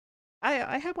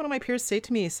I had one of my peers say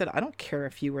to me, he said, I don't care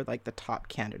if you were like the top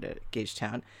candidate at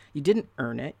Gagetown. You didn't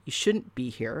earn it. You shouldn't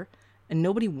be here. And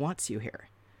nobody wants you here.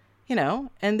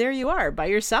 And there you are by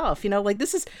yourself, like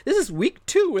this is week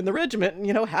 2 in the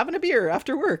regiment, having a beer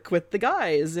after work with the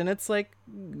guys. And it's like,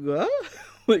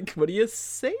 like, what do you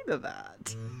say to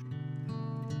that?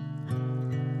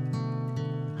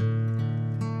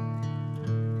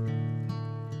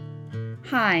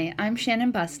 Hi, I'm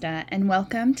Shannon Busta, and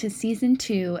welcome to Season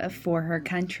 2 of For Her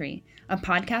Country, a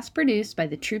podcast produced by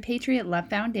the True Patriot Love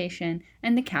Foundation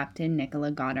and the Captain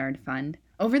Nicola Goddard Fund.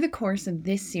 Over the course of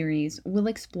this series, we'll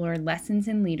explore lessons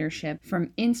in leadership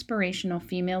from inspirational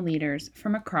female leaders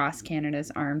from across Canada's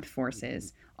armed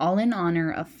forces, all in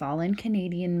honor of fallen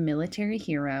Canadian military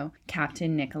hero,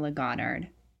 Captain Nicola Goddard.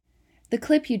 The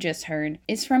clip you just heard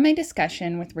is from a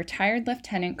discussion with retired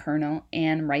Lieutenant Colonel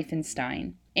Anne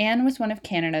Reifenstein. Anne was one of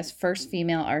Canada's first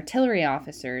female artillery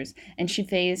officers, and she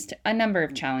faced a number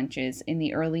of challenges in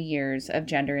the early years of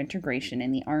gender integration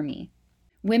in the Army.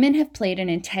 Women have played an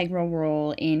integral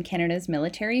role in Canada's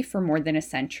military for more than a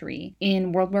century.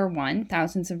 In World War I,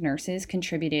 thousands of nurses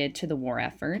contributed to the war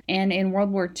effort, and in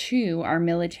World War II, our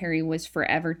military was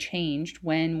forever changed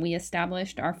when we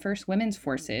established our first women's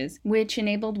forces, which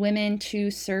enabled women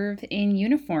to serve in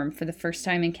uniform for the first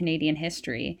time in Canadian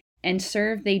history. And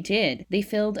serve they did. They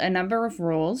filled a number of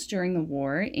roles during the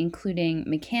war, including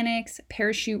mechanics,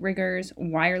 parachute riggers,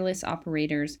 wireless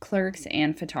operators, clerks,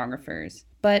 and photographers.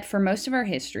 But for most of our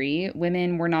history,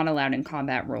 women were not allowed in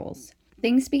combat roles.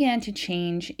 Things began to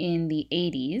change in the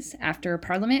 80s after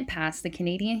Parliament passed the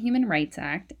Canadian Human Rights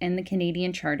Act and the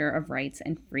Canadian Charter of Rights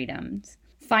and Freedoms.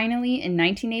 Finally, in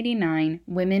 1989,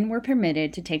 women were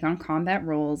permitted to take on combat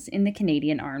roles in the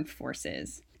Canadian Armed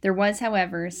Forces. There was,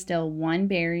 however, still one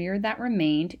barrier that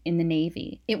remained in the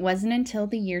Navy. It wasn't until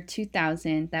the year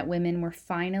 2000 that women were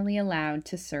finally allowed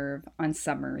to serve on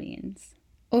submarines.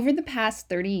 Over the past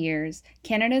 30 years,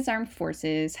 Canada's Armed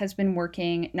Forces has been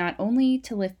working not only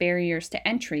to lift barriers to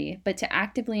entry, but to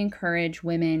actively encourage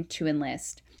women to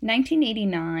enlist.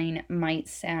 1989 might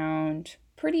sound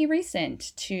pretty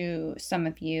recent to some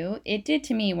of you. It did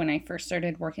to me when I first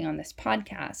started working on this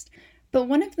podcast. But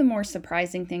one of the more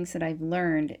surprising things that I've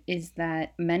learned is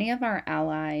that many of our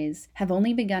allies have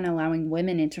only begun allowing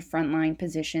women into frontline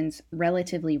positions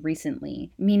relatively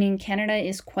recently, meaning Canada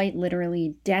is quite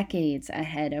literally decades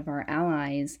ahead of our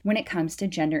allies when it comes to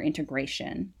gender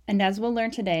integration. And as we'll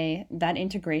learn today, that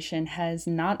integration has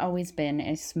not always been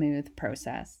a smooth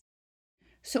process.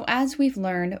 So as we've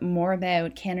learned more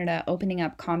about Canada opening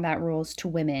up combat roles to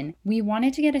women, we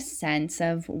wanted to get a sense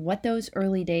of what those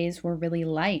early days were really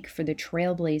like for the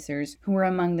trailblazers who were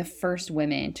among the first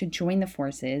women to join the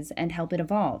forces and help it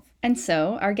evolve. And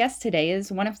so, our guest today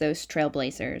is one of those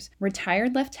trailblazers,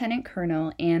 retired Lieutenant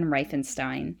Colonel Anne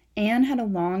Reifenstein. Anne had a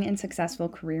long and successful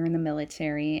career in the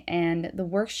military, and the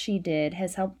work she did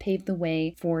has helped pave the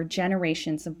way for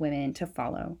generations of women to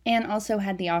follow. Anne also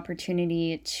had the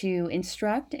opportunity to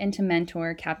instruct and to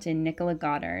mentor Captain Nicola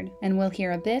Goddard, and we'll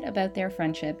hear a bit about their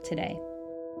friendship today.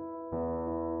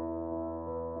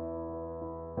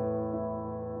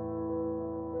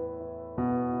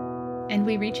 And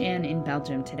we reach Anne in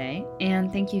Belgium today. Anne,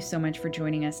 thank you so much for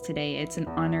joining us today. It's an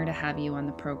honor to have you on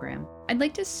the program. I'd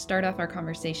like to start off our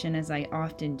conversation as I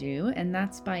often do, and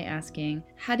that's by asking,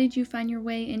 how did you find your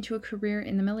way into a career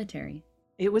in the military?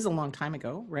 It was a long time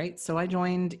ago, right? So I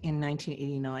joined in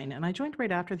 1989, and I joined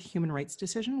right after the human rights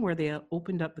decision where they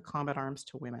opened up the combat arms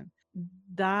to women.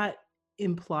 That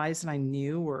implies that I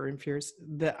knew or infers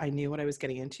that I knew what I was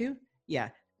getting into. Yeah,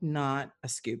 not a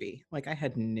Scooby. Like, I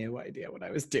had no idea what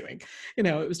I was doing.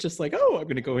 It was just like, oh, I'm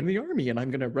going to go in the army and I'm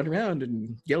going to run around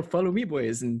and yell, follow me,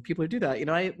 boys. And people who do that,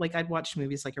 I'd watch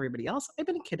movies like everybody else. I've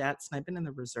been in cadets and I've been in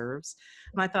the reserves.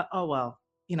 And I thought, oh, well,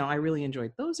 I really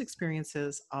enjoyed those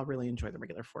experiences. I'll really enjoy the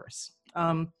regular force.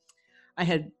 I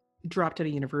had dropped out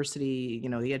of university.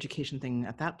 The education thing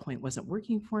at that point wasn't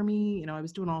working for me. I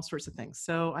was doing all sorts of things.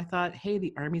 So I thought, hey,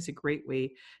 the Army's a great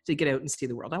way to get out and see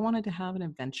the world. I wanted to have an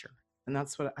adventure. And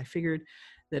that's what I figured,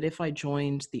 that if I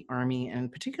joined the Army,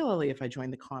 and particularly if I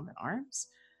joined the Combat Arms,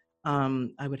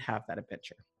 I would have that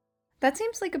adventure. That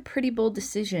seems like a pretty bold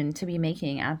decision to be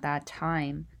making at that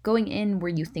time. Going in, were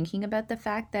you thinking about the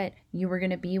fact that you were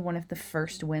going to be one of the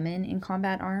first women in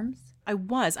combat arms? I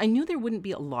was. I knew there wouldn't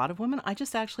be a lot of women. I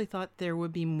just actually thought there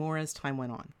would be more as time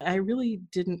went on. I really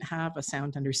didn't have a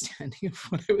sound understanding of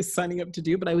what I was signing up to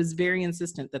do, but I was very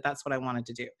insistent that that's what I wanted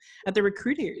to do. At the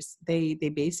recruiters, they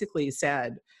basically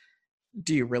said,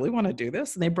 do you really want to do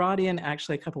this? And they brought in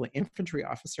actually a couple of infantry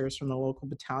officers from the local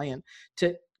battalion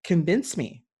to convince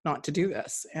me not to do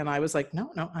this. And I was like,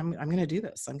 no, I'm going to do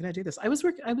this. I'm going to do this. I was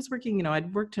working,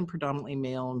 I'd worked in predominantly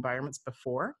male environments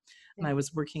before, and I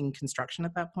was working construction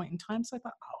at that point in time. So I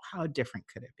thought, oh, how different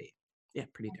could it be? Yeah,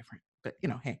 pretty different. But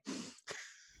hey.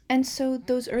 And so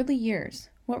those early years,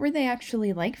 what were they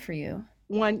actually like for you?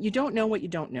 One, you don't know what you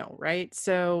don't know, right?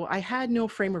 So I had no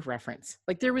frame of reference.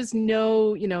 Like there was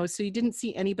no, so you didn't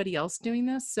see anybody else doing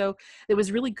this. So it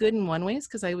was really good in one ways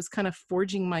because I was kind of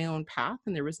forging my own path,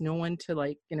 and there was no one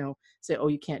to say, oh,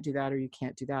 you can't do that or you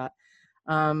can't do that.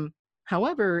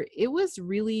 However, it was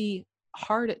really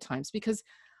hard at times because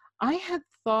I had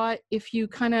thought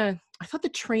I thought the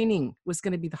training was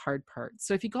going to be the hard part.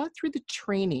 So if you got through the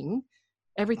training,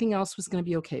 everything else was going to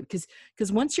be okay,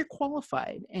 because once you're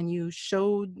qualified and you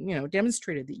showed,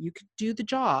 demonstrated that you could do the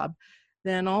job,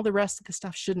 then all the rest of the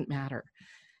stuff shouldn't matter.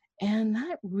 And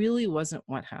that really wasn't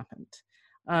what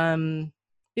happened.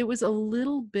 It was a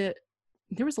little bit,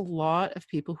 there was a lot of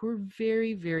people who were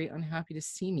very, very unhappy to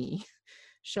see me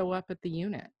show up at the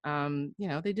unit.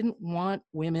 They didn't want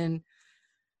women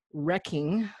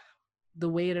wrecking the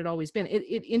way it had always been.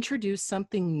 It introduced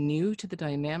something new to the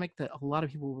dynamic that a lot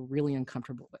of people were really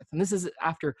uncomfortable with. And this is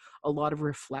after a lot of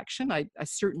reflection. I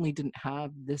certainly didn't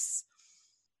have this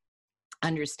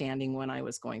understanding when I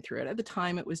was going through it. At the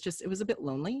time, it was a bit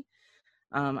lonely.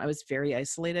 I was very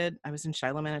isolated. I was in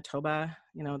Shiloh, Manitoba.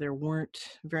 There weren't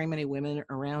very many women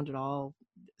around at all.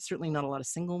 Certainly not a lot of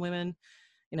single women,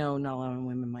 not a lot of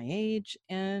women my age.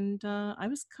 And I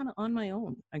was kind of on my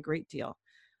own a great deal.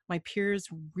 My peers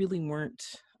really weren't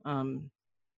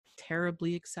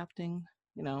terribly accepting,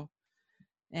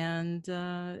 and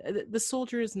the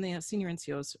soldiers and the senior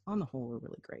NCOs on the whole were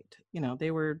really great.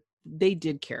 They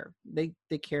did care. They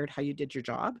cared how you did your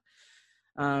job,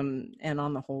 and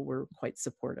on the whole were quite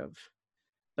supportive.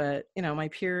 But my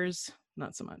peers,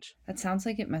 not so much. That sounds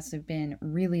like it must have been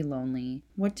really lonely.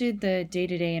 What did the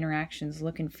day-to-day interactions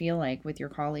look and feel like with your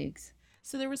colleagues?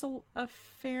 So there was a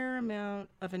fair amount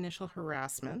of initial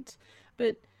harassment,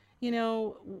 but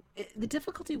the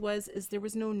difficulty is there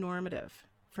was no normative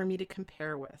for me to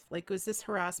compare with. Like, was this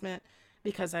harassment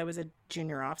because I was a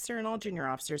junior officer? And all junior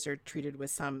officers are treated with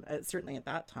some, certainly at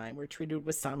that time, were treated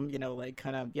with some, like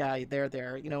kind of, yeah, they're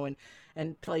there,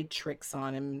 and played tricks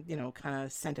on him, kind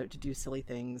of sent out to do silly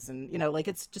things. And, like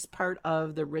it's just part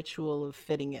of the ritual of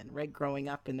fitting in, right? Growing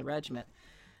up in the regiment.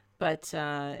 But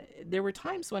there were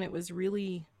times when it was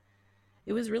really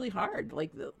hard.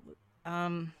 Like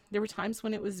there were times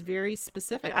when it was very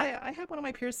specific. I had one of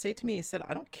my peers say to me, he said,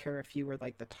 I don't care if you were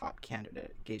like the top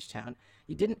candidate at Gagetown.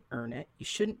 You didn't earn it. You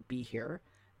shouldn't be here.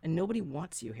 And nobody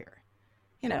wants you here.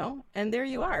 And there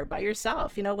you are by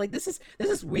yourself, like this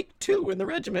is week 2 in the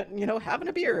regiment, having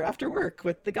a beer after work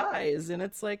with the guys. And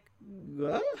it's like,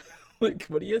 like,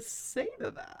 what do you say to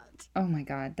that? Oh my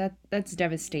God, that's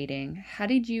devastating. How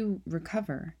did you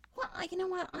recover? Well, you know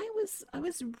what? I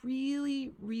was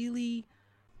really, really,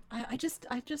 I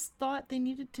just thought they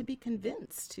needed to be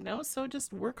convinced, so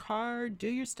just work hard, do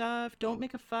your stuff, don't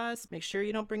make a fuss, make sure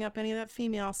you don't bring up any of that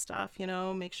female stuff,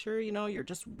 make sure, you're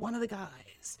just one of the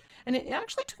guys. And it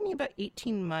actually took me about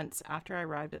 18 months after I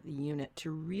arrived at the unit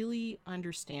to really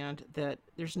understand that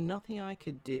there's nothing I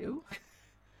could do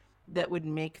that would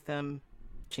make them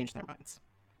change their minds.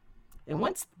 And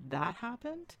once that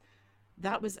happened,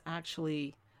 that was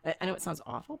actually, I know it sounds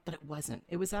awful, but it wasn't.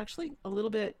 It was actually a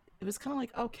little bit, it was kind of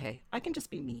like, okay, I can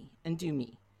just be me and do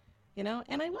me, and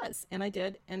I was, and I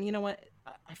did. And you know what?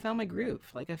 I found my groove.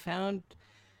 Like I found,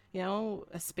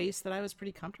 a space that I was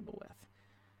pretty comfortable with.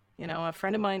 A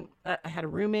friend of mine, I had a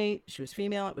roommate, she was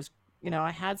female. It was,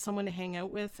 I had someone to hang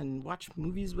out with and watch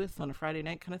movies with on a Friday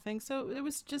night kind of thing. So it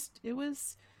was just, it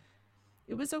was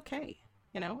okay.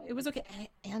 It was okay.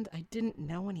 And I didn't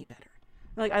know any better.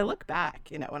 Like I look back,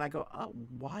 and I go, oh,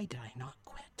 why did I not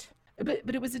quit?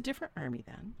 But it was a different army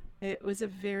then. It was a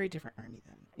very different army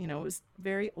then. It was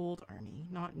very old army,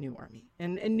 not new army.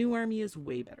 And new army is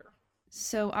way better.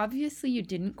 So obviously you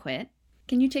didn't quit.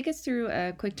 Can you take us through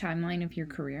a quick timeline of your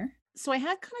career? So I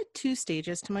had kind of 2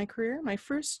 stages to my career. My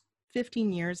first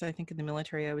 15 years, I think, in the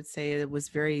military, I would say it was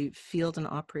very field and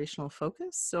operational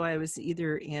focus. So I was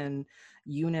either in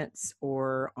units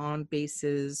or on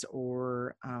bases,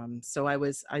 or so I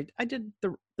did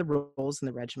the roles in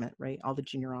the regiment, right? All the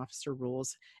junior officer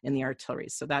roles in the artillery.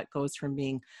 So that goes from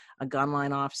being a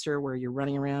gunline officer where you're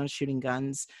running around shooting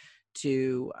guns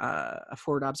to a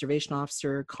forward observation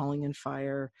officer, calling in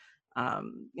fire,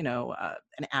 an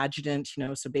adjutant,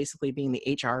 so basically being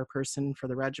the HR person for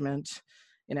the regiment,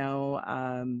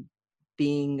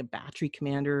 being a battery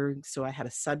commander. So I had a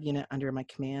subunit under my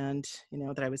command,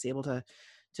 that I was able to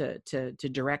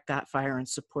direct that fire and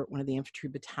support one of the infantry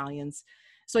battalions.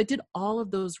 So I did all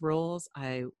of those roles.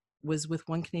 I was with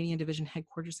 1 Canadian Division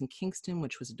headquarters in Kingston,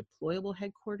 which was a deployable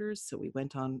headquarters. So we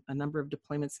went on a number of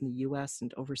deployments in the US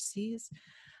and overseas.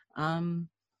 And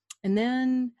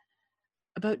then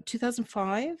about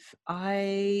 2005,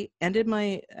 I ended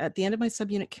at the end of my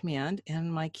subunit command,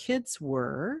 and my kids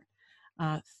were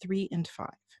 3 and 5.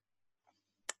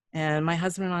 And my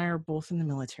husband and I are both in the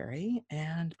military.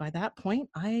 And by that point,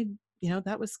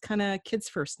 that was kind of kids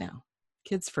first now.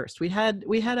 Kids first. We had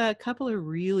a couple of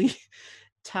really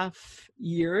tough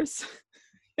years.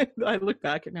 I look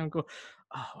back at now and go,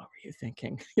 oh, what were you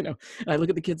thinking? I look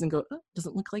at the kids and go, oh,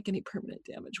 doesn't look like any permanent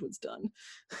damage was done.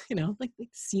 Like they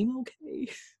seem okay.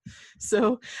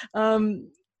 So, so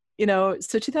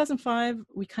 2005,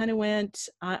 we kind of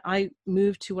I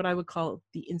moved to what I would call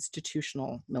the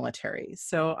institutional military.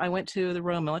 So I went to the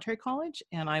Royal Military College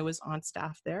and I was on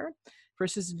staff there,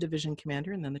 first as a division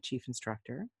commander and then the chief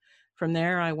instructor. From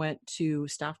there, I went to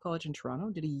Staff College in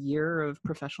Toronto, did a year of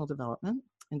professional development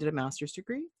and did a master's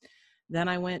degree. Then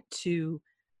I went to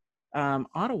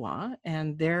Ottawa,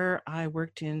 and there I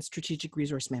worked in strategic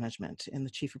resource management and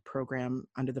the chief of program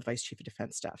under the vice chief of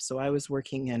defense staff. So I was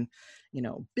working in,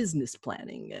 business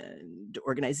planning and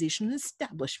organization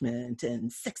establishment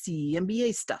and sexy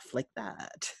MBA stuff like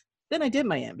that. Then I did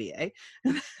my MBA.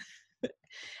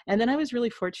 And then I was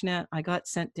really fortunate. I got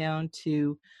sent down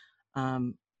to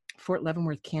Fort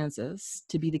Leavenworth, Kansas,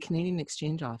 to be the Canadian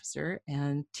exchange officer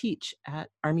and teach at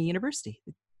Army University,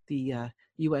 the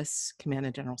U.S. Command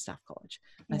and General Staff College.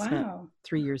 And I spent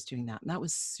 3 years doing that, and that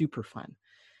was super fun.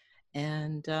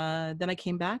 And then I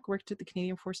came back, worked at the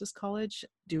Canadian Forces College,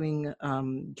 doing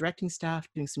directing staff,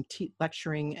 doing some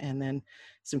lecturing, and then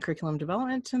some curriculum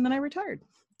development, and then I retired.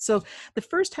 So the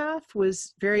first half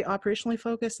was very operationally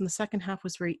focused, and the second half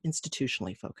was very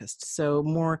institutionally focused. So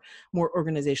more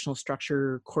organizational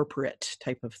structure, corporate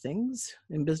type of things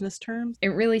in business terms. It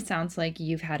really sounds like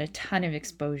you've had a ton of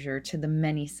exposure to the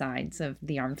many sides of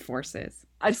the armed forces.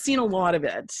 I've seen a lot of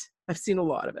it.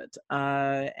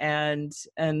 And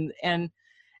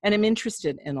I'm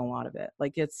interested in a lot of it.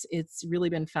 Like it's really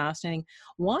been fascinating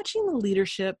watching the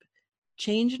leadership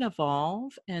change and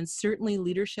evolve, and certainly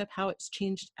leadership, how it's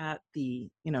changed at the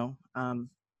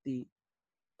the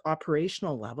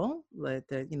operational level,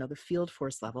 the field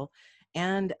force level,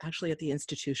 and actually at the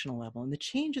institutional level. And the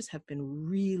changes have been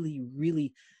really,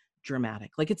 really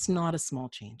dramatic. Like it's not a small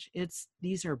change.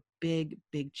 These are big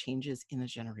changes in a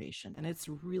generation, and it's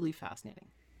really fascinating.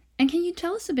 And can you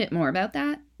tell us a bit more about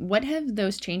that? What have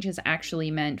those changes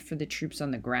actually meant for the troops on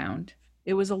the ground?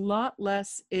 It was a lot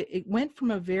less. It went from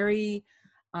a very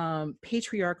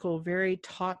patriarchal, very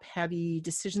top-heavy,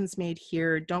 decisions made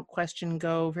here, don't question,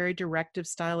 go, very directive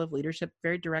style of leadership,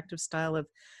 very directive style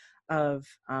of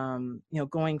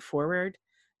going forward.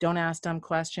 Don't ask dumb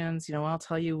questions. I'll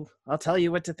tell you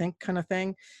what to think, kind of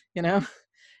thing.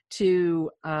 To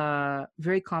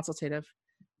very consultative,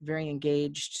 very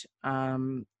engaged.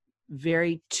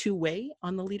 Very two-way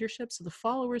on the leadership. So the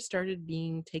followers started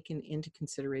being taken into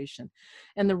consideration.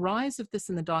 And the rise of this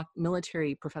in the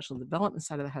military professional development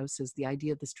side of the house is the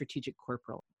idea of the strategic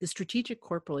corporal. The strategic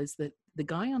corporal is that the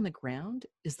guy on the ground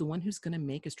is the one who's going to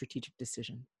make a strategic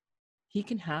decision. He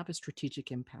can have a strategic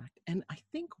impact. And I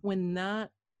think when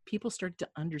people started to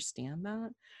understand that,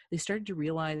 they started to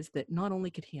realize that not only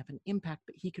could he have an impact,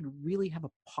 but he could really have a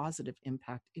positive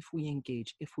impact if we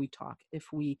engage, if we talk,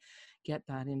 if we get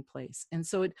that in place. And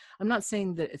so I'm not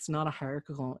saying that it's not a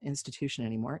hierarchical institution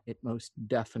anymore. It most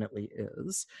definitely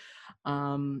is.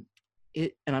 And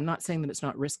I'm not saying that it's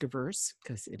not risk averse,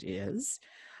 because it is.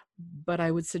 But I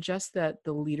would suggest that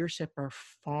the leadership are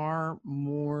far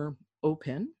more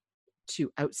open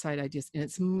to outside ideas, and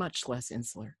it's much less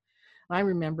insular. I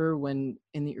remember when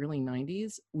in the early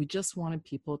 90s, we just wanted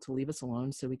people to leave us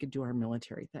alone so we could do our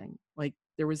military thing. Like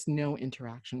there was no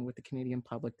interaction with the Canadian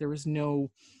public. There was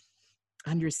no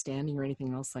understanding or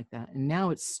anything else like that. And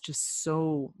now it's just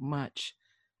so much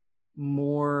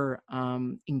more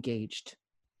engaged,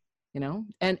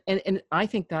 and I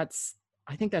think that's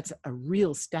a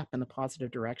real step in the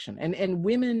positive direction. And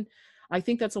women, I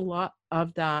think that's a lot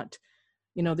of that.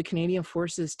 The Canadian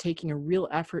Forces taking a real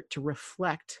effort to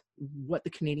reflect what the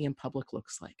Canadian public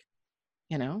looks like.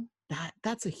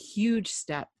 That's a huge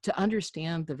step. To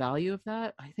understand the value of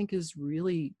that, I think is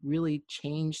really, really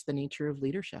changed the nature of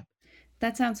leadership.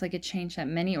 That sounds like a change that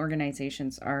many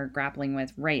organizations are grappling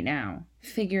with right now,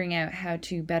 figuring out how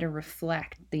to better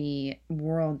reflect the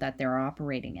world that they're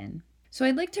operating in. So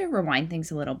I'd like to rewind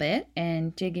things a little bit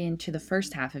and dig into the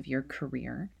first half of your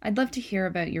career. I'd love to hear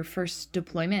about your first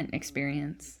deployment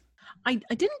experience. I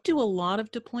didn't do a lot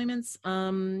of deployments,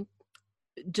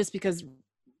 just because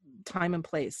time and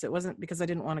place. It wasn't because I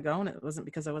didn't want to go, and it wasn't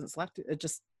because I wasn't selected. It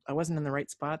just, I wasn't in the right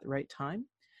spot at the right time.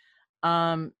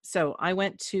 So I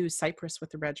went to Cyprus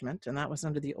with the regiment, and that was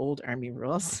under the old army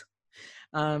rules.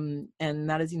 And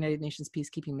that is the United Nations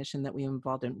peacekeeping mission that we were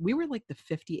involved in. We were like the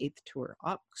 58th tour,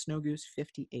 Op Snow Goose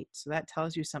 58. So that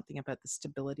tells you something about the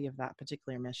stability of that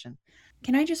particular mission.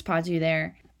 Can I just pause you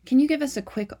there? Can you give us a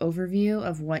quick overview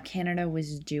of what Canada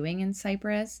was doing in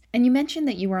Cyprus? And you mentioned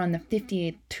that you were on the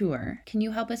 58th tour. Can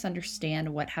you help us understand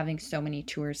what having so many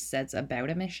tours says about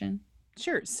a mission?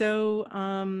 Sure. So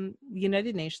the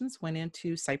United Nations went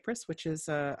into Cyprus, which is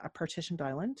a partitioned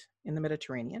island in the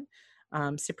Mediterranean,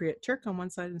 Cypriot Turk on one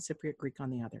side and Cypriot Greek on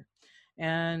the other.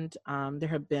 And there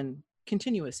have been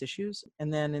continuous issues.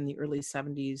 And then in the early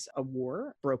 70s, a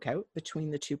war broke out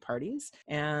between the two parties,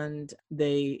 and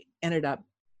they ended up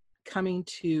coming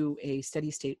to a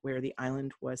steady state where the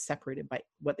island was separated by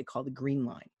what they call the Green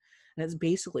Line. And it's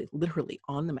basically, literally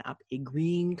on the map, a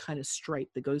green kind of stripe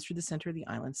that goes through the center of the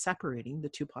island, separating the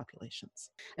two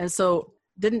populations. And so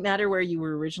didn't matter where you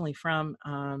were originally from,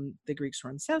 the Greeks were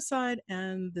on the south side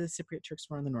and the Cypriot Turks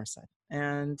were on the north side.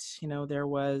 And, there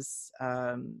was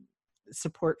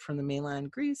support from the mainland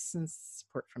Greece and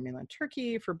support from mainland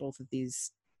Turkey for both of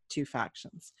these two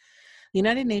factions. The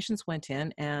United Nations went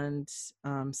in and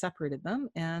separated them,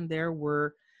 and there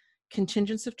were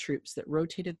contingents of troops that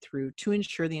rotated through to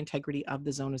ensure the integrity of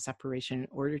the zone of separation in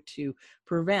order to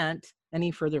prevent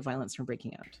any further violence from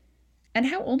breaking out. And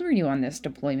how old were you on this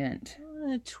deployment?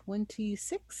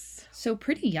 26. So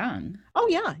pretty young. Oh,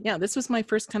 yeah. This was my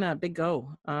first kind of big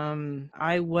go.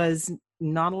 I was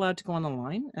not allowed to go on the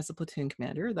line as a platoon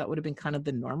commander. That would have been kind of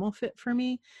the normal fit for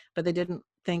me, but they didn't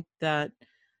think that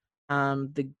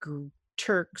the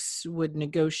Turks would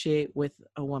negotiate with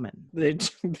a woman. They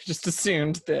just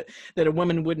assumed that a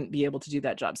woman wouldn't be able to do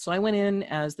that job. So I went in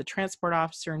as the transport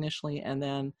officer initially, and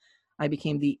then I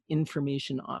became the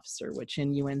information officer, which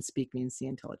in UN speak means the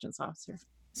intelligence officer.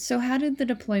 So how did the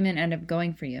deployment end up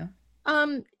going for you?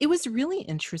 It was really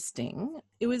interesting.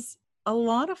 It was a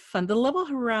lot of fun. The level of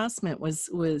harassment was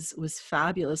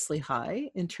fabulously high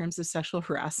in terms of sexual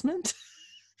harassment.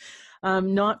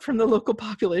 Not from the local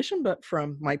population, but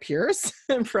from my peers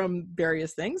and from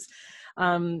various things.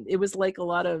 It was like a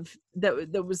lot of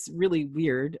that was really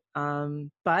weird.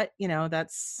 But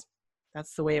that's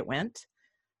the way it went.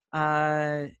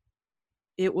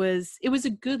 It was a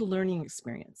good learning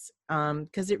experience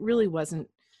because it really wasn't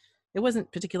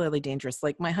particularly dangerous.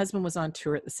 Like, my husband was on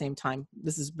tour at the same time.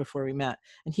 This is before we met,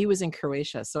 and he was in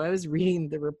Croatia. So I was reading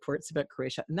the reports about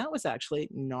Croatia, and that was actually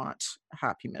not a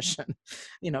happy mission.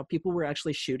 People were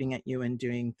actually shooting at you and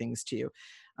doing things to you.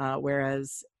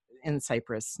 Whereas in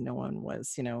Cyprus, no one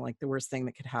was, like, the worst thing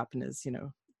that could happen is,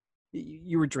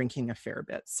 you were drinking a fair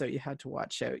bit. So you had to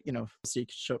watch out, so you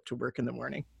could show up to work in the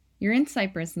morning. You're in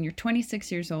Cyprus and you're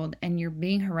 26 years old and you're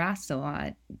being harassed a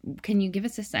lot. Can you give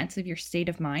us a sense of your state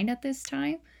of mind at this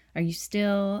time? Are you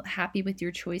still happy with your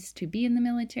choice to be in the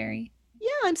military? Yeah,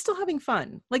 I'm still having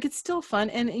fun. Like, it's still fun.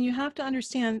 And you have to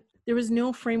understand, there was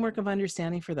no framework of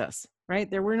understanding for this, right?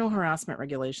 There were no harassment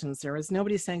regulations. There was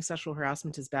nobody saying sexual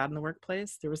harassment is bad in the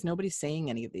workplace. There was nobody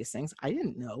saying any of these things. I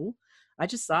didn't know. I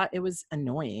just thought it was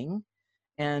annoying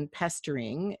and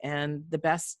pestering, and the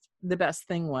best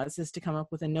thing is to come up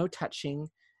with a no touching,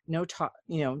 no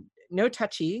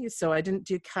touchy. So I didn't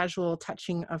do casual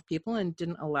touching of people and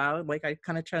didn't allow, like, I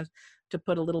kind of tried to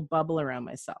put a little bubble around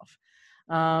myself.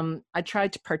 I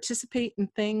tried to participate in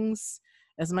things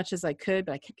as much as I could,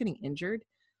 but I kept getting injured.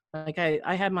 Like,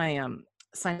 I had my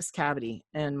sinus cavity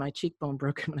and my cheekbone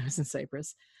broken when I was in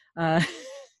Cyprus.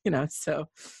 So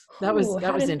that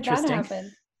was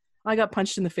interesting. I got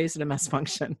punched in the face at a mess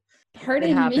function.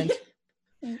 Pardon me.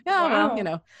 Yeah,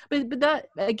 wow. But that,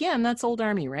 again, that's old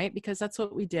army, right? Because that's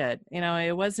what we did.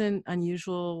 It wasn't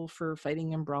unusual for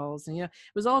fighting and brawls, and it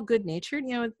was all good natured.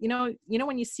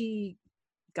 When you see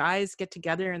guys get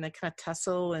together and they kind of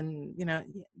tussle, and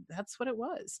that's what it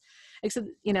was. Except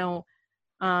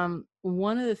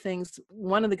one of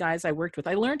the guys I worked with,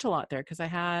 I learned a lot there because I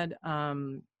had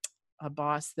a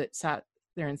boss that sat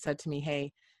there and said to me,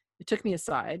 hey, it took me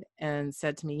aside and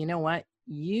said to me, you know what,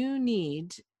 you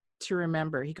need to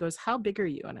remember. He goes, how big are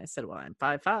you? And I said, well, I'm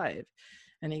 5'5".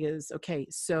 And he goes, okay,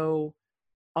 so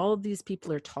all of these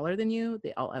people are taller than you,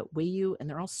 they all outweigh you, and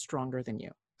they're all stronger than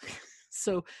you.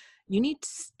 So you need to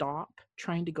stop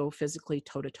trying to go physically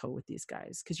toe to toe with these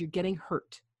guys because you're getting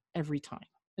hurt every time.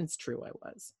 And it's true, I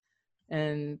was.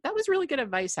 And that was really good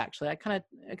advice, actually. I kind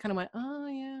of went, oh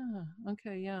yeah,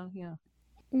 okay, yeah.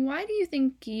 Why do you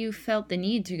think you felt the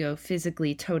need to go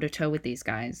physically toe to toe with these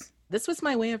guys? This was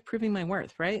my way of proving my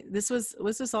worth, right? This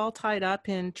was all tied up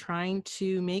in trying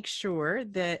to make sure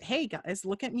that, hey guys,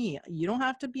 look at me. You don't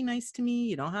have to be nice to me.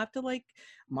 You don't have to like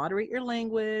moderate your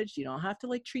language. You don't have to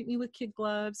like treat me with kid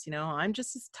gloves. I'm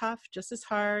just as tough, just as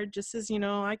hard, just as,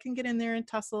 I can get in there and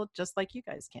tussle just like you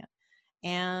guys can.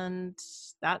 And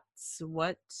that's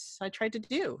what I tried to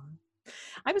do.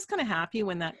 I was kind of happy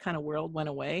when that kind of world went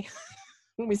away,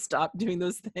 when we stopped doing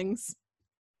those things.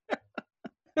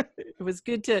 It was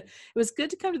good to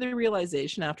come to the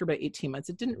realization after about 18 months.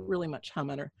 It didn't really much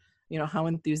matter, how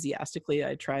enthusiastically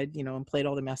I tried, and played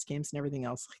all the mess games and everything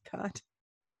else like that.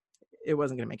 It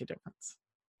wasn't going to make a difference.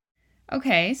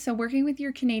 Okay, so working with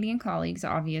your Canadian colleagues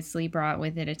obviously brought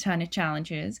with it a ton of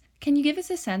challenges. Can you give us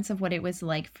a sense of what it was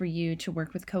like for you to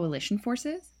work with coalition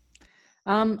forces?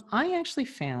 I actually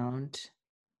found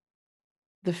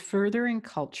the further in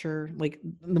culture, like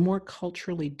the more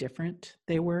culturally different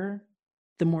they were,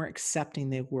 the more accepting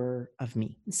they were of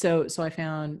me. So I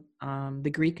found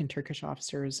the Greek and Turkish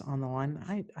officers on the line.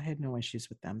 I had no issues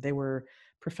with them. They were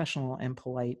professional and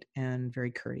polite and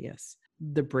very courteous.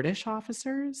 The British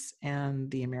officers and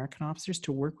the American officers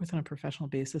to work with on a professional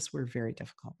basis were very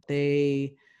difficult.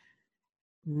 They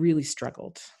really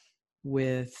struggled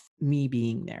with me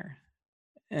being there.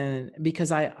 And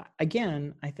because I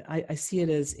see it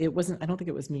as, it wasn't, I don't think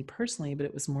it was me personally, but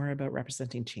it was more about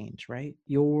representing change, right?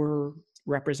 You're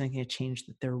representing a change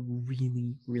that they're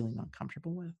really, really not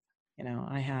comfortable with.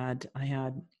 I had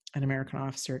an American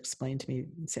officer explain to me,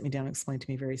 sit me down and explain to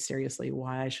me very seriously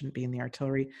why I shouldn't be in the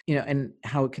artillery, and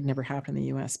how it could never happen in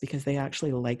the US, because they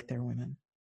actually like their women.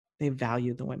 They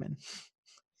value the women.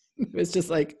 It was just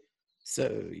like,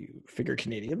 so you figure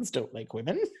Canadians don't like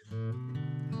women?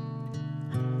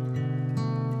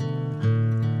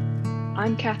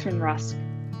 I'm Catherine Rusk.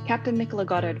 Captain Nicola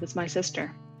Goddard was my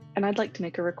sister, and I'd like to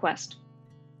make a request.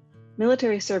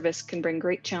 Military service can bring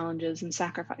great challenges and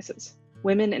sacrifices.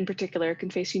 Women in particular can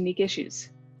face unique issues.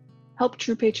 Help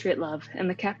True Patriot Love and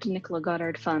the Captain Nicola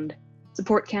Goddard Fund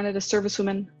support Canada's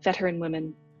servicewomen, veteran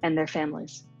women, and their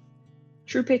families.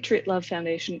 True Patriot Love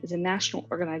Foundation is a national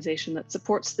organization that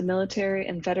supports the military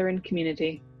and veteran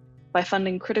community by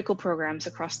funding critical programs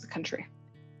across the country.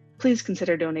 Please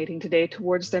consider donating today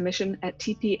towards their mission at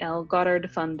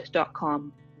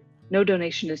tplgoddardfund.com. No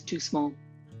donation is too small.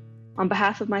 On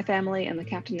behalf of my family and the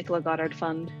Captain Nicola Goddard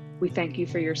Fund, we thank you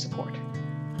for your support.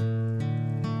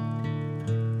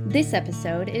 This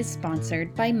episode is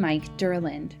sponsored by Mike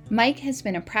Durland. Mike has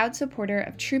been a proud supporter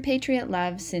of True Patriot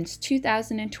Love since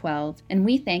 2012, and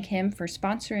we thank him for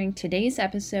sponsoring today's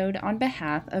episode on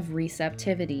behalf of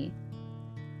Receptivity.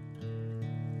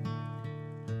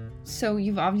 So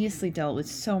you've obviously dealt with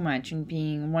so much in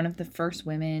being one of the first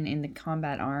women in the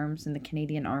combat arms in the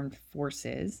Canadian Armed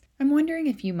Forces. I'm wondering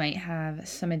if you might have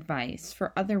some advice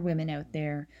for other women out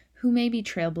there who may be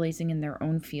trailblazing in their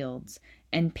own fields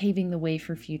and paving the way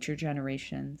for future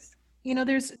generations.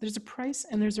 There's a price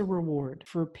and there's a reward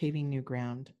for paving new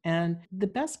ground. And the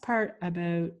best part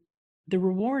about the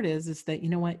reward is that,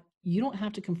 you don't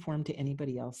have to conform to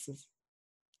anybody else's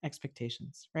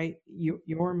expectations, right?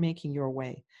 You're making your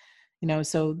way.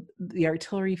 So the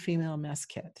artillery female mess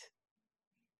kit,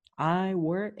 I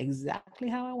wore it exactly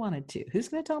how I wanted to. Who's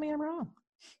going to tell me I'm wrong?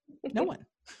 No one,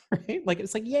 right? Like,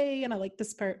 it's like, yay, and I like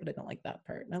this part, but I don't like that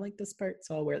part. And I like this part,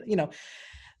 so I'll wear it.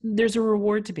 There's a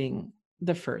reward to being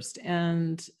the first,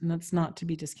 and that's not to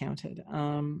be discounted.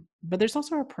 But there's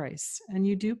also a price, and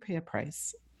you do pay a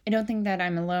price. I don't think that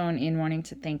I'm alone in wanting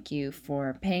to thank you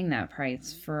for paying that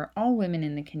price for all women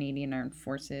in the Canadian Armed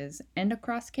Forces and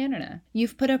across Canada.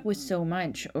 You've put up with so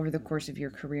much over the course of your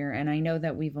career, and I know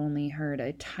that we've only heard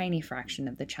a tiny fraction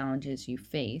of the challenges you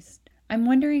faced. I'm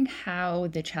wondering how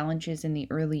the challenges in the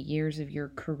early years of your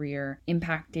career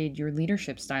impacted your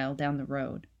leadership style down the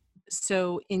road.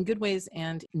 So in good ways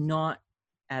and not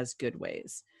as good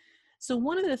ways. So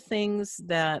one of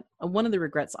the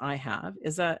regrets I have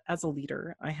is that as a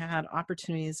leader, I had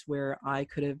opportunities where I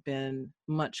could have been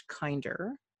much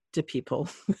kinder to people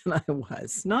than I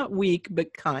was. Not weak,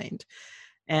 but kind.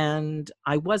 And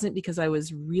I wasn't, because I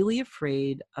was really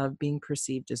afraid of being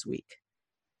perceived as weak.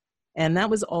 And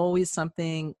that was always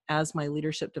something as my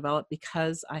leadership developed,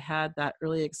 because I had that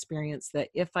early experience that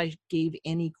if I gave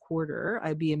any quarter,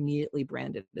 I'd be immediately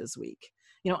branded as weak.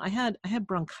 I had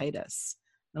bronchitis,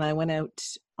 and I went out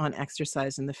on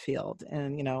exercise in the field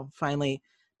and, finally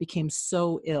became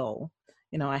so ill,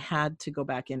 I had to go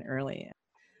back in early.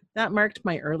 That marked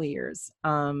my early years,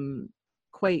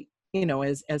 quite,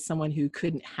 as someone who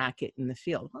couldn't hack it in the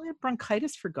field. Well, I had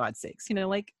bronchitis, for God's sakes,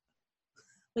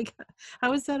 Like,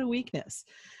 how is that a weakness?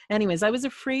 Anyways, I was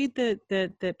afraid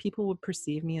that people would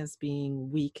perceive me as being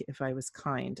weak if I was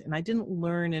kind. And I didn't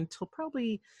learn until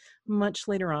probably much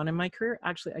later on in my career.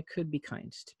 Actually, I could be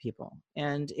kind to people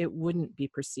and it wouldn't be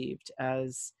perceived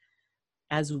as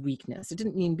weakness. It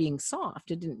didn't mean being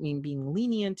soft. It didn't mean being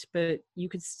lenient, but you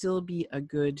could still be a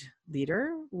good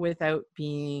leader without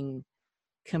being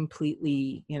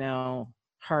completely,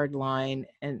 hard line,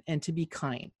 and to be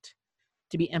kind,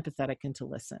 to be empathetic and to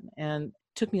listen. And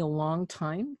it took me a long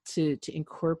time to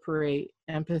incorporate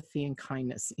empathy and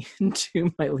kindness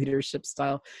into my leadership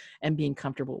style and being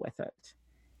comfortable with it.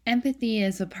 Empathy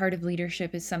as a part of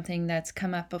leadership is something that's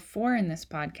come up before in this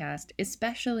podcast,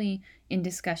 especially in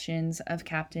discussions of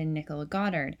Captain Nicola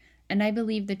Goddard. And I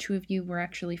believe the two of you were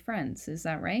actually friends. Is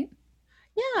that right?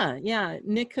 Yeah.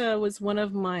 Nick was one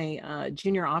of my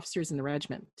junior officers in the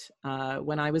regiment.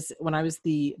 When I was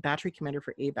the battery commander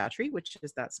for A Battery, which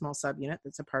is that small subunit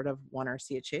that's a part of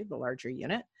 1RCHA, the larger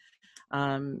unit.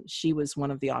 She was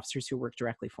one of the officers who worked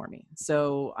directly for me.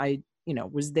 So I,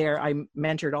 was there. I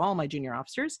mentored all my junior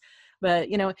officers, but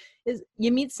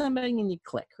you meet somebody and you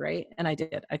click, right? And I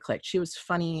did. I clicked. She was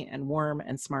funny and warm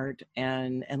and smart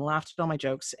and laughed at all my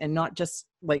jokes, and not just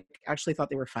like actually thought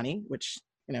they were funny, which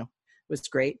was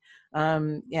great.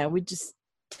 We just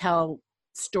tell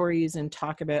stories and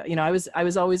talk about, I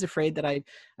was always afraid that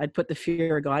I'd put the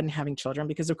fear of God in having children,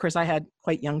 because of course I had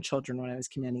quite young children when I was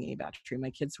commanding A Battery. My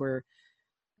kids were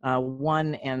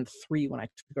 1 and 3 when I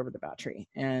took over the battery.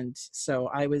 And so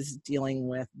I was dealing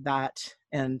with that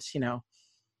and,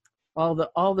 all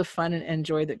the fun and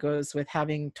joy that goes with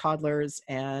having toddlers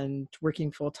and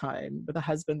working full time with a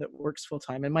husband that works full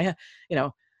time. And my,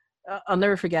 I'll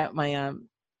never forget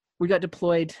we got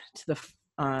deployed to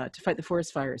fight the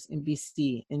forest fires in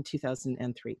BC in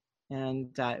 2003.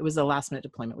 And it was a last minute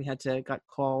deployment. We got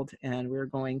called and we were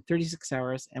going 36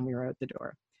 hours and we were out the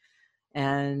door.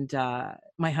 And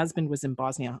my husband was in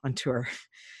Bosnia on tour.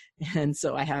 And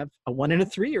so I have a 1 and a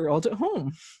 3-year-old at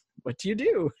home. What do you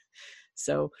do?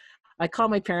 So I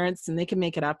called my parents and they can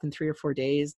make it up in 3 or 4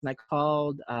 days. And I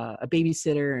called a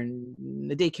babysitter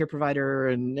and a daycare provider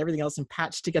and everything else and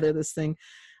patched together this thing.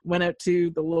 Went out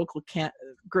to the local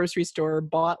grocery store,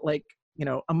 bought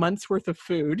a month's worth of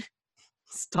food,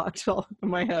 stocked all in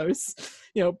my house,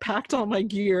 packed all my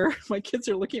gear. My kids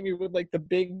are looking at me with the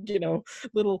big,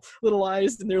 little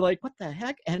eyes, and they're like, what the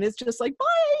heck? And it's just like,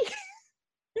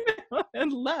 bye,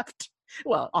 and left.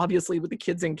 Well, obviously with the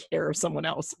kids in care of someone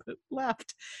else, but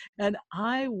left. And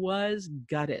I was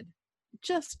gutted,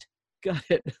 just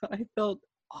gutted. I felt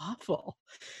awful.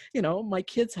 My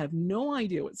kids have no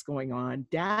idea what's going on.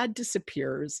 Dad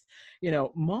disappears,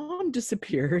 mom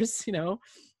disappears,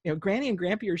 Granny and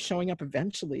Grampy are showing up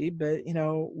eventually, but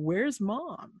where's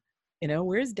mom?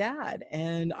 Where's dad?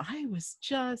 And I was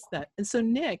just that. And so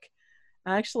Nick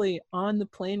actually on the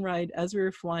plane ride as we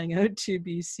were flying out to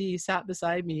BC sat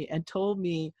beside me and told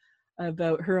me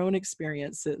about her own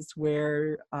experiences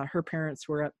where her parents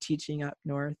were up teaching up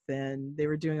north and they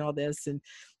were doing all this. And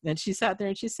she sat there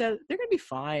and she said, they're going to be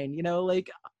fine.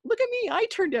 Look at me, I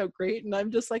turned out great. And I'm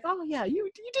just like, oh yeah, you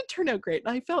did turn out great.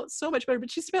 And I felt so much better,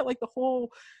 but she spent the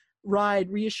whole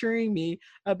ride reassuring me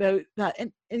about that.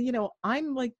 And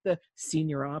I'm like the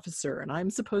senior officer and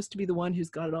I'm supposed to be the one who's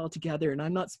got it all together. And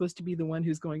I'm not supposed to be the one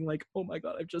who's going oh my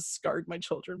God, I've just scarred my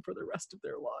children for the rest of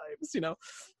their lives,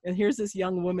 And here's this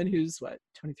young woman who's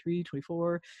 23,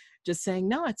 24, just saying,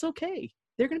 no, it's okay.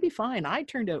 They're going to be fine. I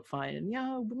turned out fine. And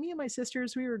me and my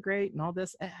sisters, we were great and all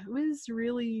this. It was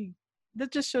really,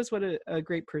 that just shows what a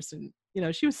great person,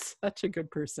 she was such a good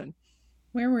person.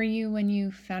 Where were you when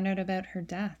you found out about her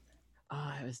death?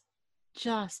 I was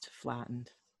just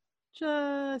flattened,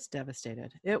 just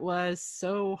devastated. It was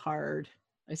so hard.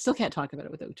 I still can't talk about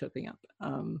it without choking up.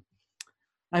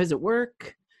 I was at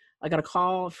work. I got a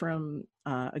call from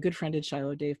a good friend in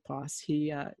Shiloh, Dave Poss.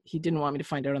 He didn't want me to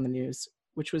find out on the news,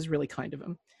 which was really kind of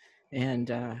him.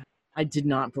 And I did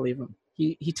not believe him.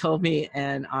 He told me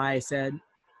and I said,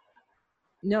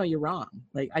 no, you're wrong.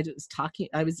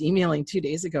 I was emailing 2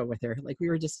 days ago with her. We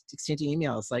were just exchanging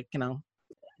emails,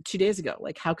 2 days ago.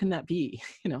 How can that be?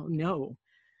 No.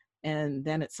 And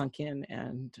then it sunk in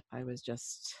and I was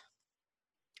just,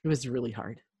 it was really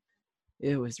hard.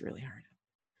 It was really hard.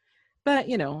 But,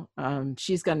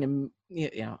 she's gotten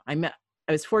to, I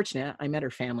was fortunate. I met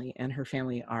her family and her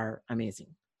family are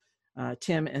amazing.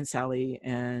 Tim and Sally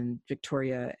and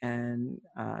Victoria and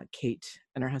Kate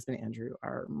and her husband Andrew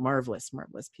are marvelous,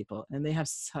 marvelous people. And they have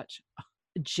such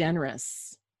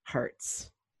generous hearts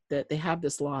that they have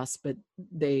this loss, but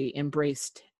they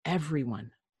embraced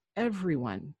everyone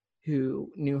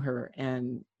who knew her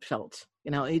and felt,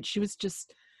 she was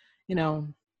just you know,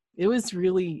 it was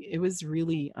really,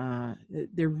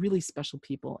 they're really special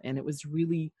people. And it was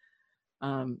really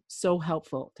so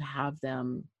helpful to have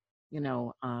them,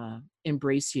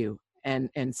 embrace you and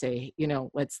say,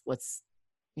 let's,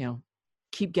 you know,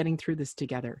 keep getting through this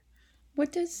together.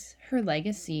 What does her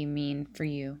legacy mean for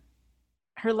you?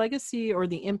 Her legacy, or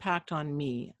the impact on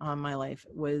me, on my life,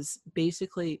 was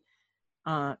basically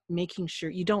making sure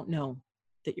you don't know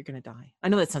that you're going to die. I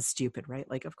know that sounds stupid, right?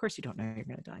 Like, of course you don't know you're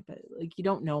going to die, but like, you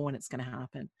don't know when it's going to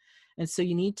happen. And so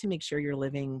you need to make sure you're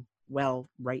living well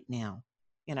right now.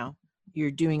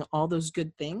 You're doing all those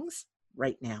good things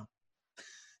right now,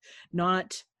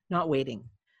 not waiting.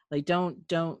 Like,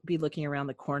 don't be looking around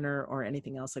the corner or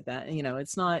anything else like that.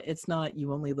 It's not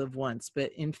you only live once,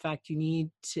 but in fact, you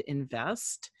need to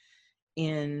invest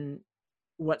in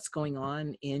what's going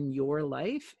on in your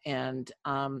life. And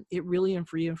it really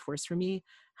reinforced for me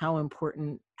how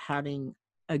important having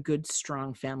a good,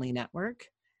 strong family network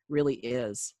really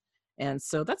is. And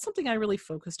so that's something I really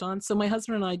focused on. So my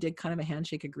husband and I did kind of a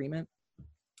handshake agreement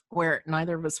where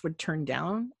neither of us would turn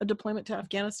down a deployment to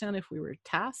Afghanistan if we were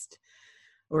tasked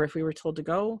or if we were told to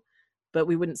go, but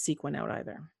we wouldn't seek one out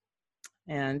either.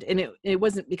 And it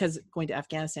wasn't because going to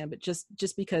Afghanistan, but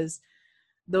just because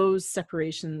those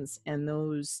separations and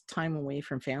those time away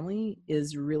from family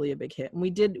is really a big hit. And we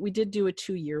did do a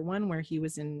 2-year one where he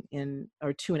was in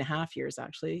or 2.5 years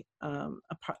actually,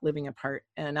 apart, living apart.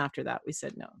 And after that we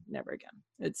said, no, never again.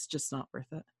 It's just not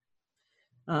worth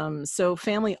it. So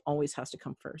family always has to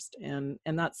come first. And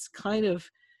that's kind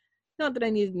of, not that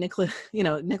I needed Nicola,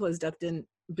 Nicola's death didn't,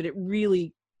 but it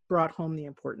really brought home the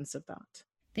importance of that.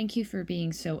 Thank you for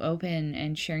being so open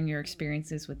and sharing your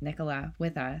experiences with Nicola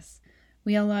with us.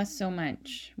 We all lost so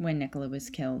much when Nicola was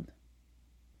killed.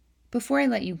 Before I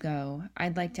let you go,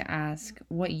 I'd like to ask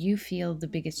what you feel the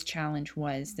biggest challenge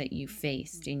was that you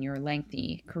faced in your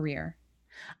lengthy career.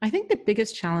 I think the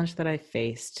biggest challenge that I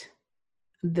faced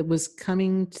that was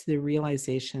coming to the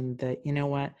realization that, you know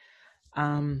what,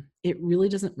 it really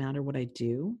doesn't matter what I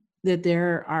do, that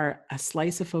there are a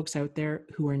slice of folks out there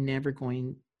who are never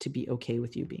going to be okay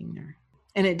with you being there.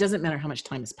 And it doesn't matter how much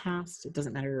time has passed. It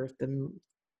doesn't matter if the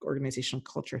organizational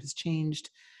culture has changed.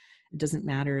 It doesn't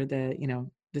matter that,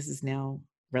 this is now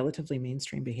relatively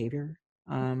mainstream behavior.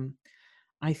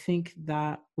 I think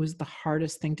that was the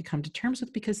hardest thing to come to terms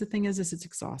with, because the thing is it's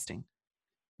exhausting,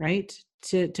 right?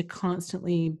 To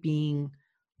constantly being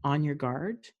on your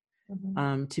guard,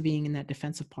 to being in that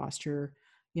defensive posture,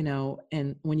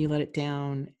 and when you let it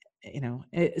down,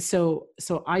 so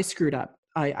I screwed up.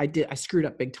 I screwed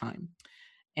up big time.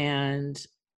 And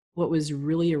what was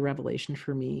really a revelation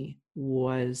for me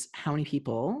was how many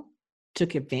people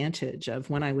took advantage of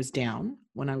when I was down,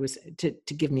 to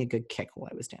give me a good kick while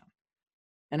I was down.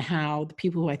 And how the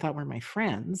people who I thought were my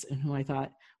friends and who I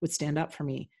thought would stand up for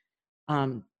me,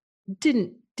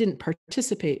 didn't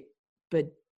participate,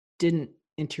 but didn't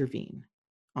intervene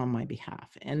on my behalf.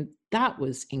 And that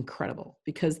was incredible,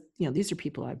 because these are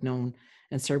people I've known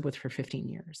and served with for 15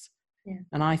 years. Yeah.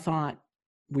 And I thought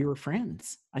we were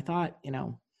friends. I thought,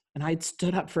 and I'd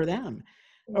stood up for them,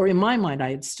 or in my mind,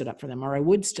 I had stood up for them, or I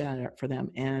would stand up for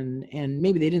them. And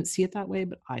maybe they didn't see it that way,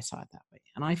 but I saw it that way.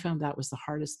 And I found that was the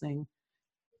hardest thing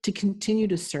to continue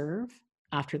to serve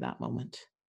after that moment,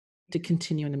 to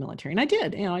continue in the military. And I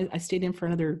did, I stayed in for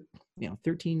another,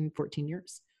 13, 14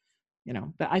 years,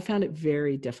 but I found it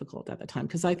very difficult at the time,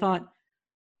 because I thought,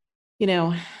 and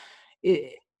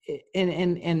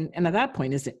at that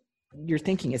point, you're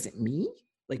thinking, is it me?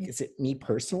 Like, is it me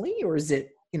personally? Or is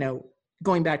it,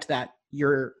 going back to that,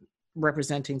 you're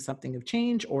representing something of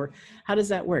change, or how does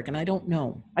that work? And I don't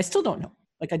know. I still don't know.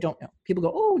 Like, I don't know. People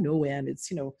go, oh, no, Anne,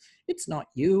 it's, it's not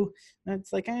you. And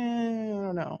it's like, I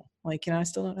don't know. Like, I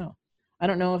still don't know. I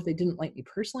don't know if they didn't like me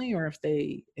personally, or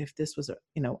if this was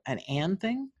an Anne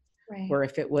thing, Right. or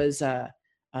if it was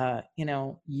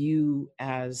you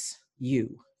as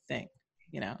you thing,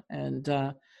 and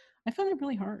I found it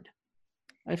really hard.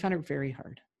 I found it very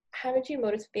hard. How did you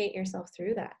motivate yourself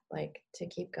through that, like, to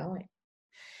keep going?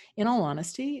 In all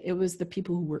honesty, it was the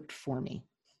people who worked for me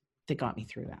that got me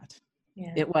through that.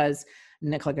 Yeah. It was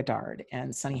Nicola Goddard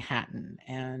and Sonny Hatton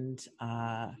and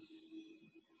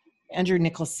Andrew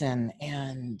Nicholson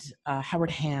and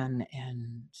Howard Hann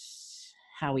and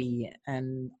Howie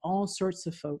and all sorts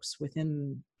of folks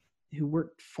who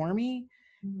worked for me.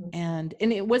 Mm-hmm. And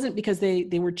it wasn't because they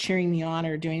were cheering me on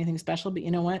or doing anything special, but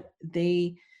you know what?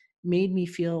 They made me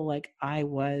feel like I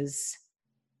was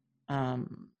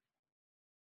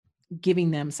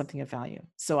giving them something of value.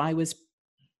 So I was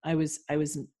I was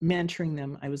mentoring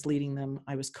them, I was leading them,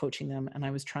 I was coaching them, and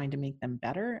I was trying to make them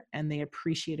better, and they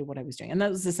appreciated what I was doing. And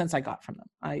that was the sense I got from them.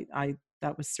 I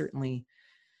that was certainly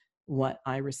what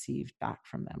I received back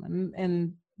from them.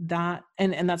 And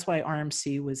that's why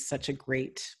RMC was such a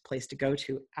great place to go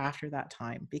to after that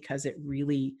time, because it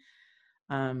really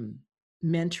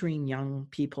mentoring young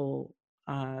people,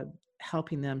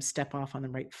 helping them step off on the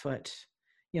right foot,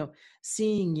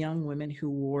 seeing young women who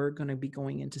were going to be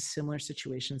going into similar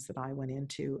situations that I went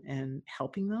into and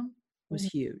helping them was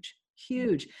huge.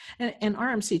 And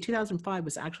RMC 2005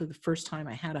 was actually the first time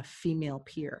I had a female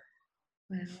peer.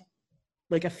 Wow.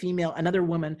 Like another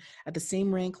woman at the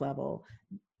same rank level,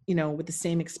 with the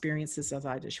same experiences as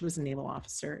I did. She was a naval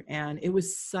officer, and it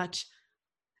was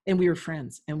and we were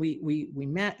friends, and we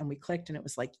met and we clicked, and it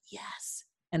was like, yes.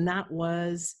 And that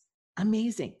was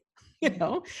amazing,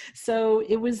 So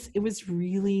it was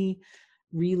really,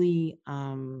 really,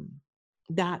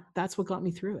 that's what got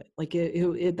me through it. Like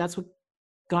that's what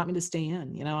got me to stay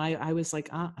in. I was like,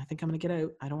 I think I'm going to get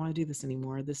out. I don't want to do this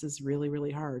anymore. This is really,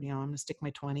 really hard. I'm going to stick my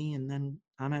 20 and then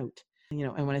I'm out.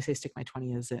 And when I say stick my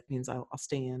 20 it means I'll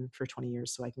stay in for 20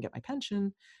 years so I can get my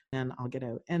pension and I'll get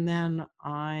out. And then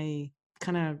I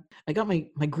got my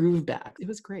groove back. It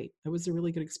was great. It was a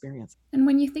really good experience. And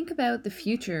when you think about the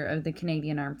future of the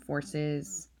Canadian Armed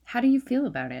Forces, how do you feel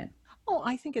about it? Oh,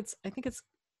 I think it's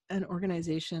an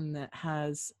organization that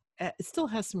it still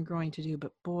has some growing to do,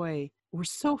 but boy, we're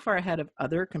so far ahead of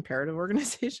other comparative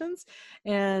organizations.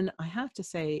 And I have to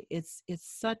say, it's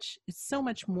so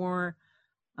much more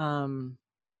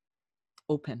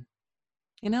open,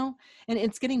 and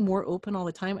it's getting more open all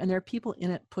the time. And there are people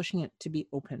in it pushing it to be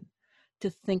open, to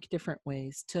think different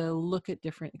ways, to look at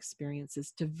different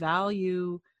experiences, to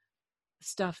value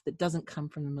stuff that doesn't come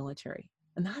from the military.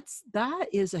 And that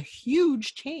is a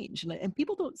huge change. And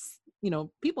people don't,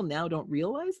 people now don't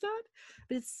realize that,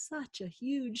 but it's such a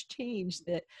huge change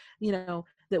that,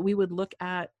 that we would look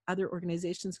at other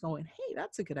organizations going, hey,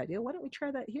 that's a good idea. Why don't we try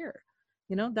that here?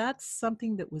 That's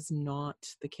something that was not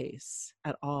the case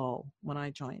at all when I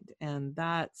joined. And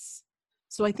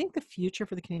so I think the future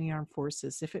for the Canadian Armed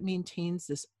Forces, if it maintains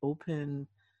this open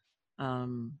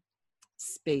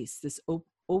space, this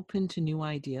open to new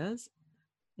ideas,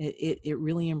 it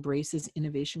really embraces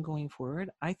innovation going forward.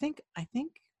 I think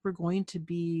we're going to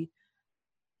be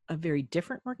a very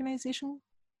different organization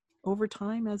over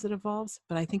time as it evolves,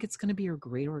 but I think it's going to be a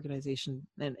great organization,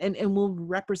 and will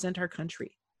represent our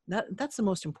country. That's the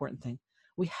most important thing.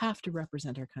 We have to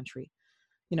represent our country.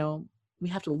 We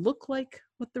have to look like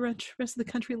what the rest of the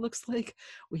country looks like.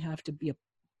 We have to be a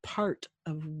part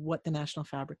of what the national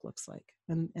fabric looks like.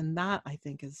 And that, I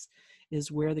think,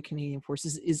 is where the Canadian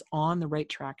Forces is on the right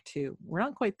track too. We're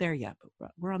not quite there yet,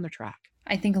 but we're on the track.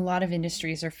 I think a lot of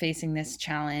industries are facing this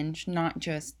challenge, not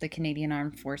just the Canadian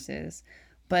Armed Forces,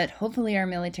 but hopefully our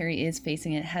military is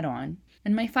facing it head on.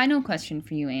 And my final question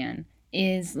for you, Anne,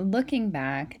 is looking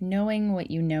back, knowing what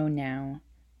you know now,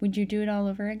 would you do it all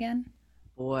over again?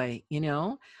 Boy,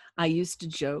 I used to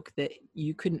joke that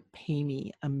you couldn't pay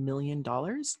me $1 million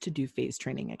to do phase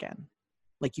training again.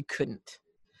 Like, you couldn't.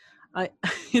 That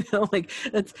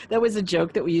was a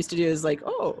joke that we used to do, is like,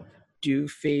 oh, do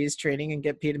phase training and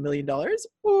get paid $1 million,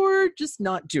 or just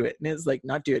not do it. And it's like,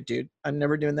 not do it, dude. I'm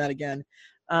never doing that again.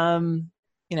 I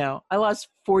lost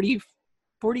 40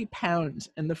 pounds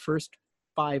in the first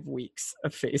 5 weeks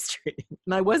of phase training,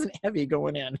 and I wasn't heavy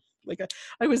going in. Like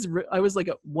I was like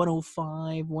at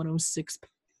 105, 106,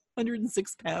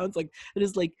 106 pounds. Like, it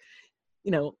is like,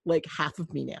 like half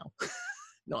of me now.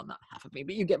 No, not half of me,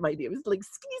 but you get my idea. It was like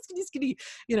skinny,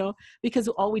 because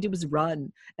all we did was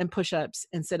run and push-ups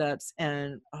and sit-ups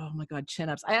and, oh my God,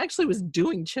 chin-ups. I actually was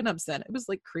doing chin-ups then. It was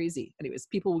like crazy. Anyways,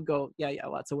 people would go, yeah,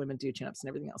 lots of women do chin-ups and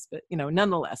everything else. But,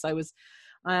 nonetheless,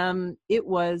 it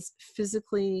was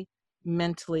physically,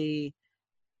 mentally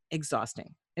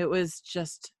exhausting. It was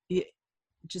just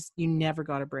you never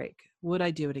got a break. Would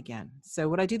I do it again? So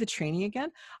would I do the training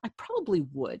again? I probably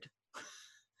would.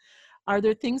 Are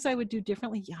there things I would do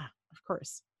differently? Yeah, of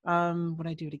course. Would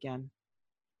I do it again?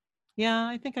 Yeah,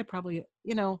 I think I probably,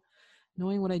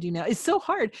 knowing what I do now, it's so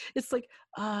hard. It's like,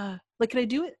 could I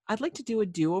do it? I'd like to do a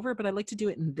do-over, but I'd like to do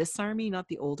it in this army, not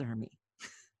the old army.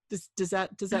 Does that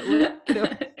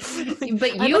work?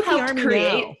 But you helped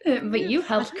create. But you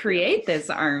helped create this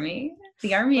army.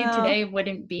 The army of today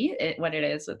wouldn't be what it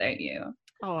is without you.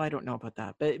 Oh, I don't know about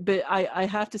that, but I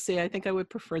have to say, I think I would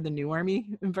prefer the new army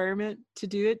environment to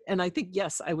do it. And I think,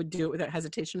 yes, I would do it without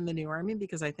hesitation in the new army,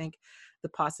 because I think the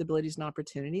possibilities and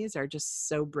opportunities are just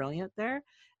so brilliant there.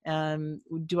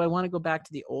 Do I want to go back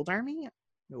to the old army?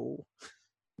 No,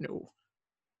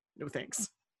 thanks.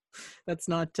 that's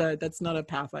not a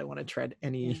path I want to tread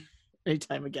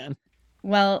anytime again.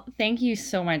 Well, thank you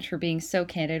so much for being so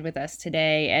candid with us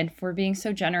today and for being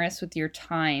so generous with your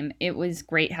time. It was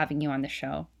great having you on the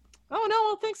show. Oh, no.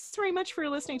 Well, thanks very much for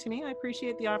listening to me. I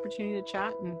appreciate the opportunity to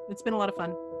chat, and it's been a lot of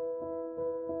fun.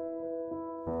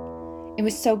 It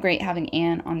was so great having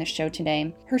Anne on the show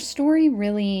today. Her story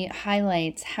really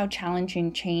highlights how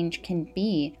challenging change can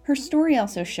be. Her story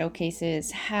also showcases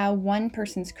how one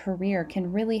person's career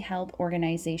can really help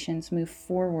organizations move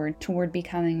forward toward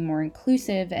becoming more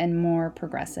inclusive and more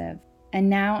progressive. And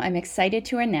now I'm excited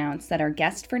to announce that our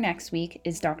guest for next week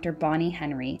is Dr. Bonnie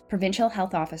Henry, Provincial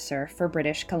Health Officer for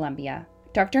British Columbia.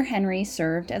 Dr. Henry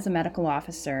served as a medical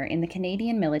officer in the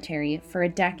Canadian military for a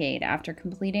decade after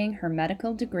completing her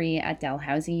medical degree at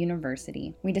Dalhousie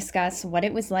University. We discuss what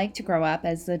it was like to grow up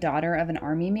as the daughter of an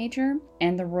Army major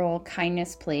and the role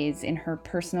kindness plays in her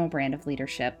personal brand of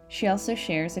leadership. She also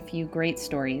shares a few great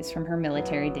stories from her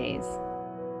military days.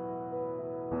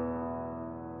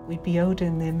 We'd be out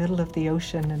in the middle of the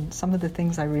ocean, and some of the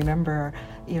things I remember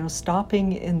are,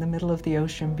 stopping in the middle of the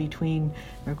ocean between,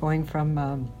 we're going from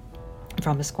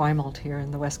Esquimalt here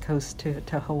in the west coast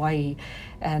to Hawaii,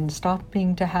 and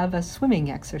stopping to have a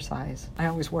swimming exercise. I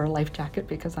always wore a life jacket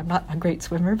because I'm not a great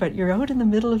swimmer, but you're out in the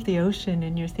middle of the ocean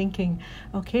and you're thinking,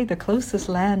 okay, the closest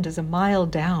land is a mile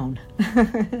down.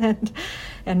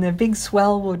 and the big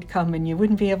swell would come and you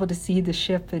wouldn't be able to see the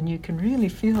ship, and you can really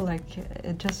feel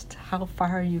like just how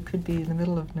far you could be in the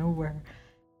middle of nowhere.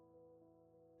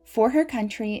 For Her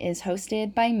Country is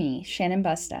hosted by me, Shannon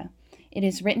Busta. It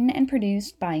is written and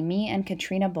produced by me and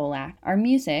Katrina Bolak. Our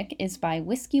music is by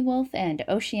Whiskey Wolf and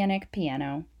Oceanic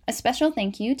Piano. A special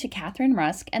thank you to Catherine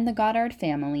Rusk and the Goddard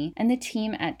family and the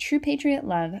team at True Patriot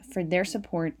Love for their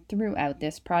support throughout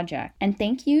this project. And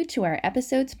thank you to our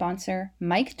episode sponsor,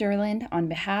 Mike Derland, on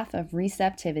behalf of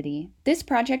Receptivity. This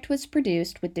project was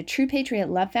produced with the True Patriot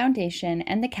Love Foundation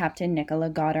and the Captain Nicola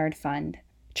Goddard Fund.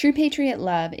 True Patriot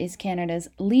Love is Canada's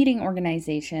leading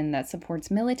organization that supports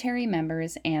military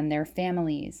members and their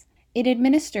families. It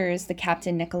administers the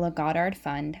Captain Nicola Goddard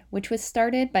Fund, which was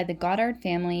started by the Goddard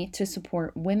family to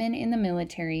support women in the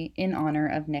military in honor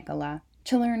of Nicola.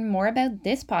 To learn more about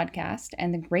this podcast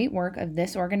and the great work of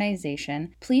this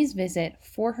organization, please visit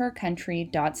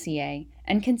forhercountry.ca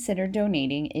and consider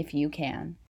donating if you can.